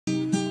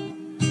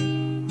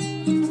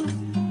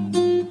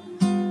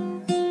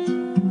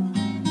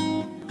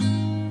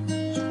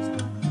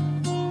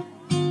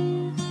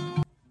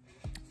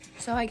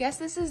So I guess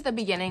this is the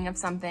beginning of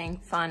something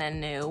fun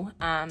and new.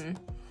 Erin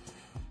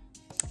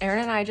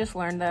and I just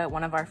learned that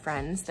one of our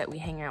friends that we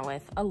hang out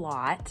with a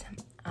lot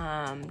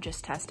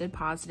just tested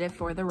positive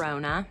for the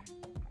Rona.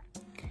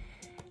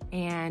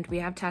 And we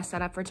have tests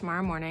set up for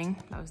tomorrow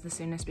morning. That was the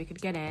soonest we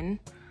could get in.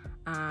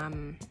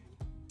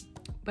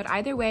 But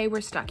either way,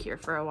 we're stuck here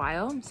for a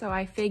while. So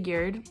I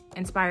figured,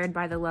 inspired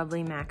by the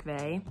lovely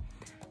McVeigh,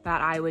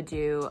 that I would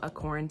do a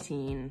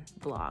quarantine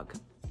vlog.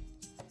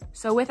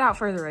 So without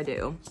further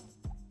ado,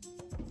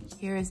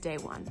 here is day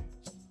one.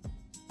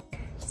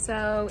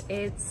 So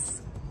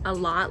it's a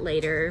lot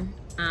later.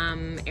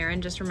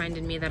 Erin just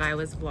reminded me that I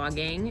was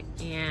vlogging,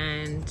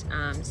 and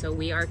so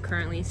we are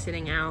currently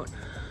sitting out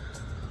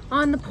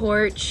on the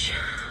porch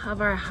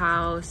of our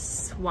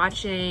house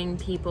watching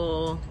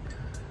people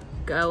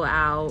go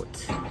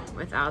out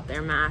without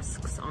their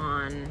masks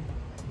on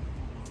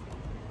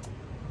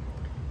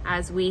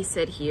as we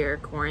sit here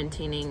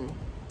quarantining,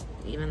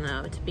 even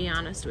though, to be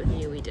honest with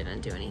you, we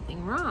didn't do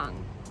anything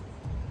wrong.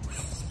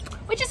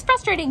 Which is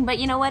frustrating, but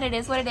you know what? It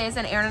is what it is,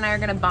 and Erin and I are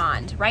gonna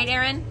bond. Right,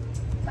 Erin?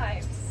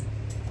 Vibes.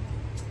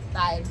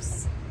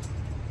 Vibes.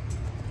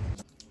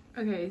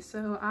 Okay,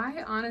 so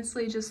I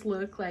honestly just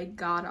look like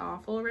god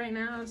awful right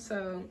now,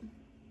 so,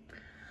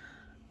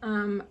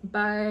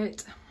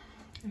 but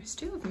there's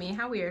 2 of me,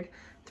 how weird,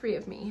 3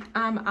 of me.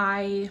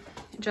 I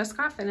just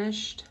got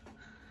finished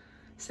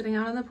sitting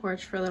out on the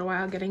porch for a little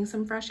while, getting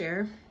some fresh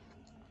air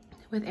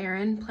with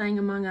Erin, playing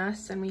Among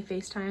Us, and we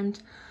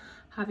FaceTimed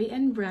Javi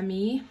and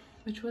Remy,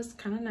 which was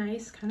kind of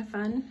nice, kind of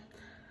fun.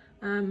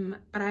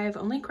 But I've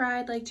only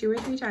cried like 2 or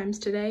 3 times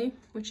today,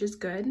 which is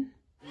good.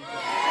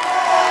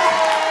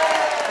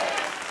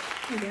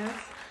 I guess.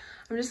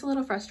 I'm just a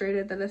little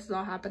frustrated that this is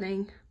all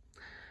happening,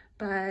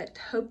 but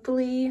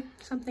hopefully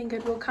something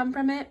good will come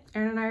from it.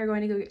 Erin and I are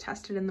going to go get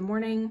tested in the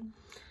morning,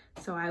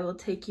 so I will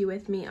take you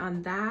with me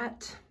on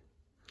that.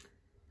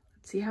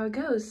 Let's see how it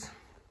goes.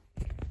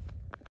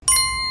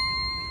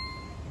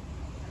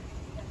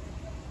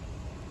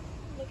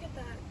 Look at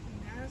that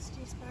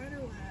nasty spider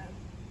web.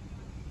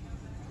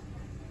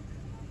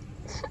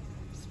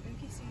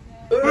 Spooky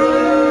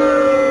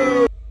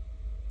season.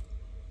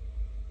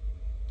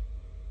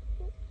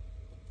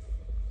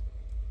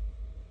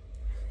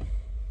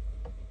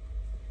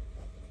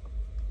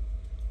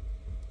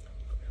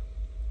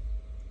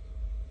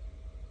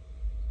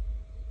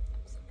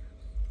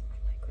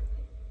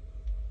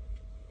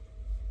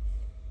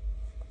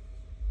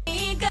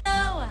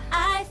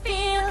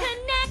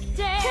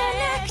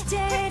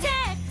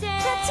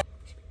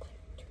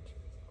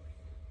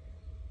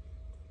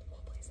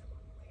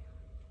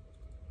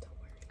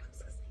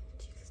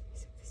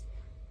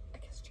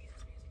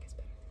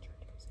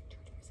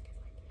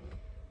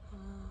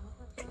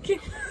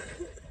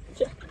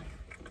 Yeah.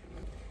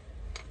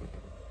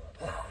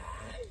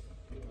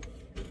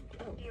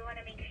 You want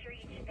to make sure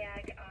each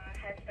bag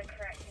has the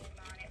correct name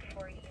on it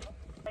for you.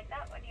 Like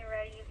that, when you're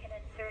ready, you can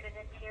insert it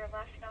into your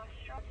left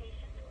nostril,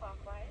 rotations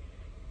clockwise.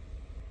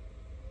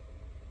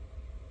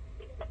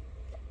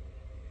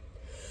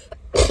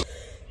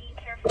 Be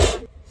careful.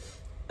 So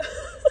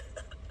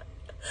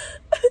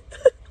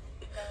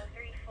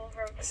 3 full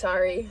rotations.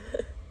 Sorry.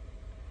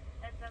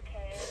 That's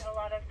okay. A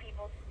lot of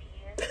people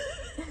sneeze.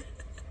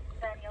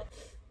 Then you'll...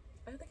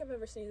 I don't think I've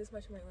ever sneezed this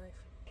much in my life.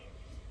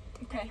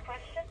 Okay. Any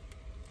questions?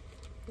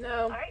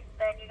 No. Alright,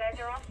 then you guys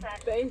are all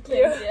set. Thank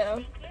you. Thank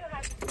you.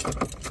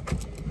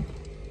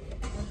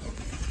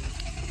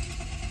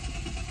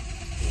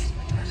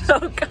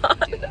 Oh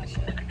god.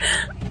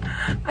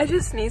 I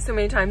just sneezed so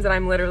many times that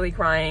I'm literally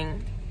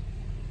crying.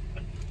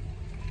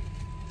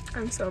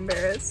 I'm so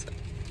embarrassed.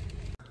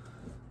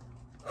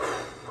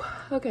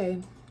 Okay,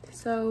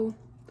 so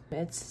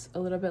it's a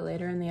little bit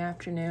later in the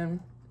afternoon.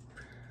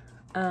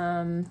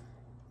 I'm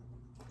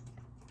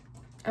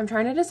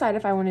trying to decide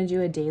if I want to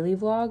do a daily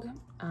vlog,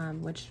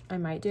 which I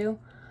might do,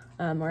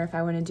 or if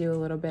I want to do a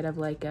little bit of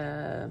like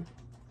a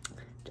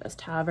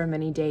just however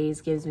many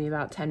days gives me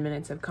about 10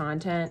 minutes of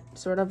content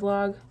sort of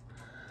vlog.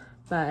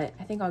 But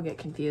I think I'll get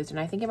confused, and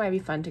I think it might be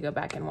fun to go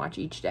back and watch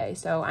each day.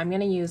 So I'm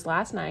gonna use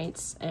last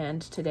night's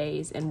and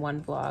today's in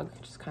one vlog,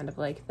 just kind of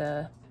like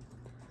the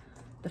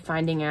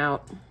finding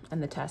out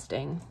and the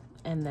testing,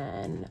 and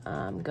then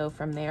go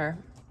from there.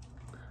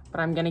 But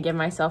I'm gonna give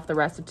myself the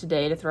rest of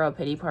today to throw a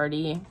pity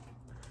party,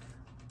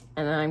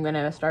 and then I'm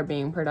gonna start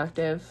being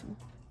productive.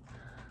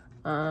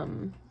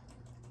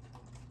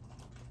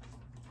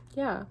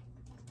 Yeah.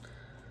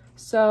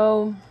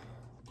 So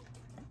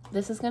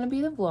this is gonna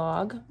be the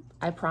vlog.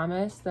 I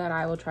promise that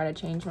I will try to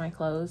change my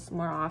clothes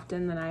more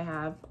often than I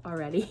have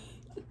already.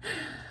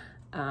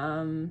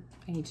 I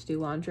need to do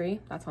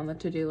laundry. That's on the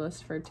to-do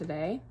list for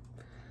today.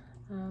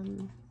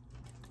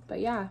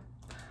 But yeah,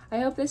 I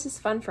hope this is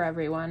fun for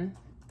everyone,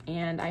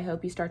 and I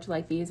hope you start to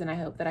like these, and I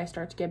hope that I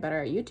start to get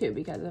better at YouTube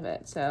because of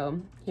it. So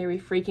here we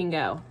freaking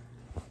go.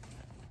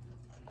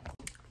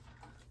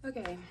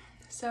 Okay,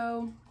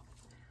 so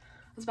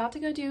I was about to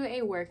go do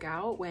a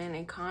workout when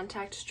a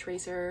contact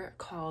tracer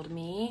called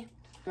me.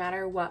 No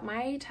matter what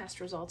my test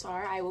results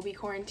are, I will be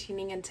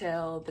quarantining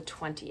until the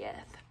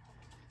 20th.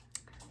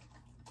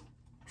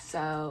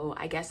 So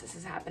I guess this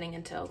is happening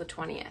until the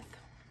 20th.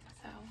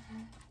 So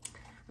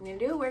I'm gonna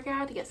do a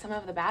workout to get some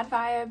of the bad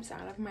vibes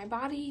out of my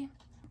body.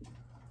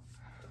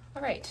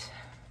 All right,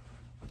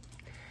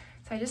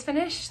 so I just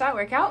finished that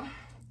workout.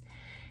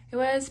 It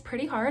was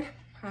pretty hard,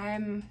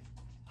 I'm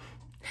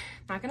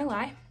not gonna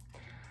lie.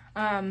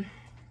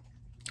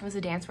 It was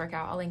a dance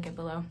workout, I'll link it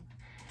below.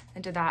 I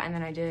did that, and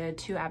then I did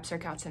 2 ab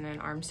circuits and an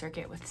arm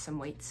circuit with some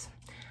weights.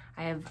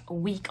 I have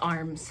weak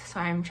arms, so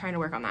I'm trying to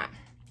work on that.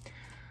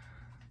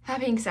 That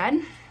being said,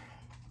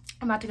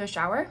 I'm about to go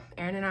shower.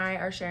 Erin and I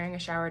are sharing a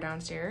shower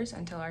downstairs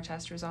until our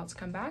test results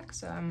come back,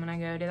 so I'm gonna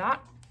go do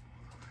that,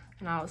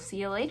 and I'll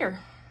see you later.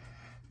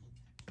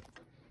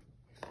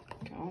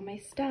 Got all my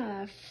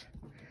stuff.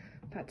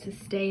 About to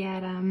stay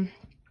at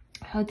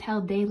Hotel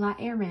de la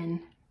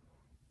Erin.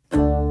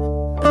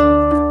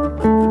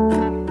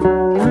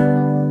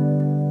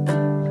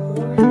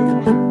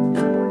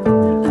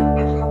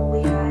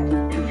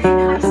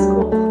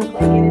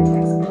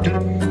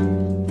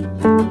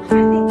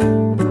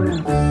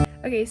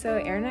 Okay, so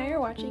Erin and I are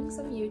watching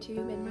some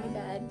YouTube in my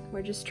bed.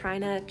 We're just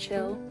trying to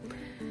chill,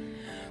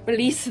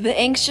 release the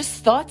anxious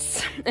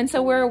thoughts. And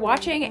so we're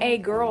watching a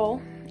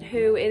girl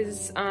who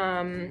is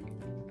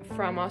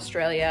from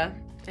Australia,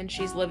 and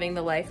she's living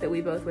the life that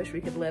we both wish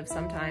we could live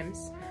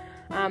sometimes.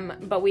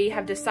 But we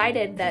have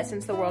decided that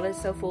since the world is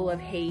so full of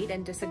hate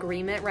and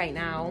disagreement right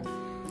now,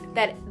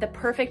 that the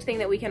perfect thing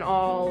that we can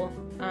all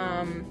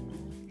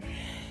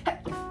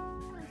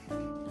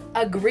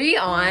agree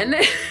on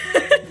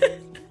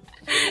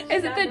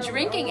is that the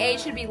drinking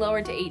age should be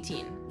lowered to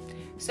 18.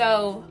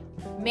 So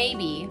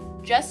maybe,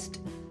 just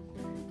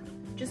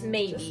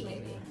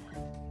maybe,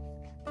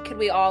 could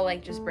we all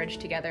like just bridge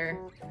together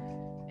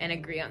and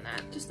agree on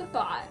that? Just a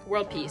thought.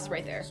 World peace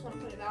right there. I just want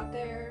to put it out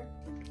there.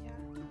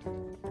 Yeah.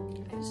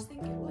 I just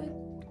think it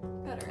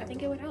would better. I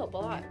think it would help a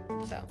lot.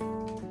 So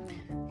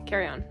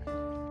carry on.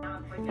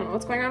 I don't know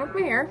what's going on with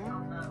my hair.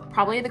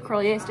 Probably the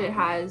curliest it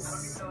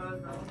has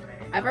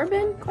ever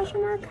been,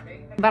 question mark.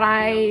 But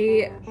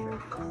I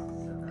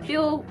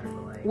feel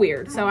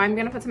weird, so I'm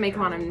gonna put some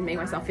makeup on and make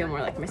myself feel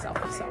more like myself.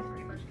 So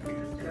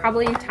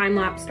probably time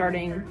lapse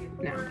starting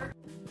now.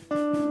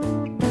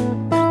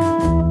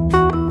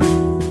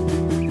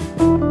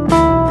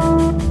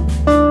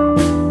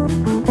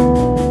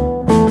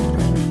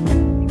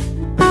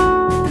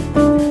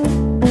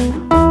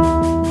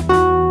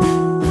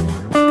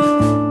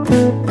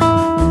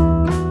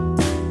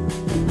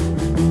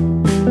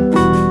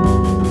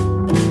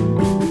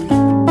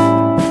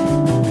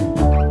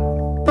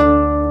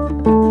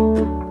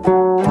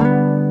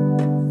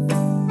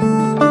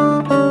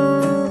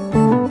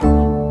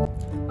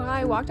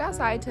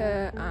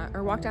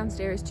 Walked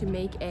downstairs to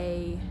make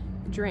a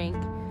drink,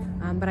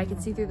 but I could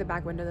see through the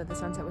back window that the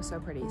sunset was so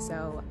pretty,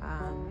 so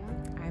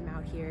I'm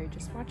out here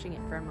just watching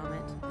it for a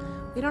moment.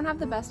 We don't have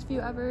the best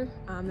view ever.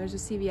 There's a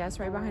CVS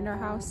right behind our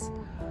house,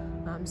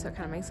 so it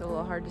kind of makes it a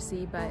little hard to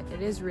see, but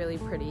it is really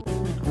pretty.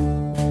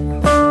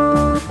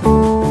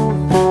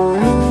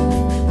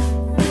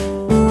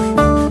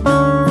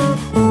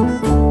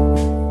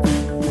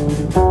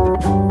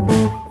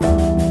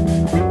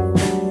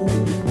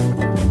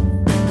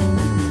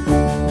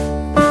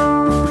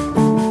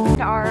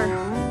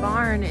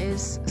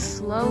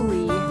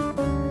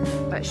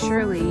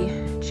 Surely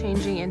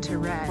changing into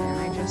red, and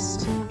I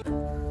just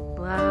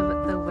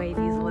love the way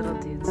these little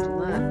dudes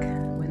look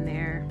when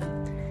they're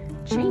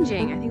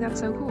changing. I think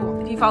that's so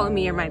cool. If you follow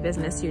me or my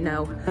business, you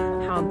know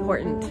how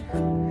important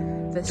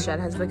this shed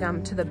has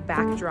become to the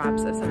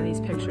backdrops of some of these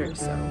pictures,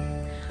 so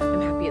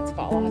I'm happy it's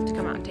fall. I'll have to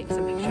come out and take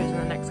some pictures in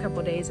the next couple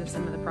of days of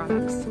some of the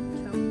products.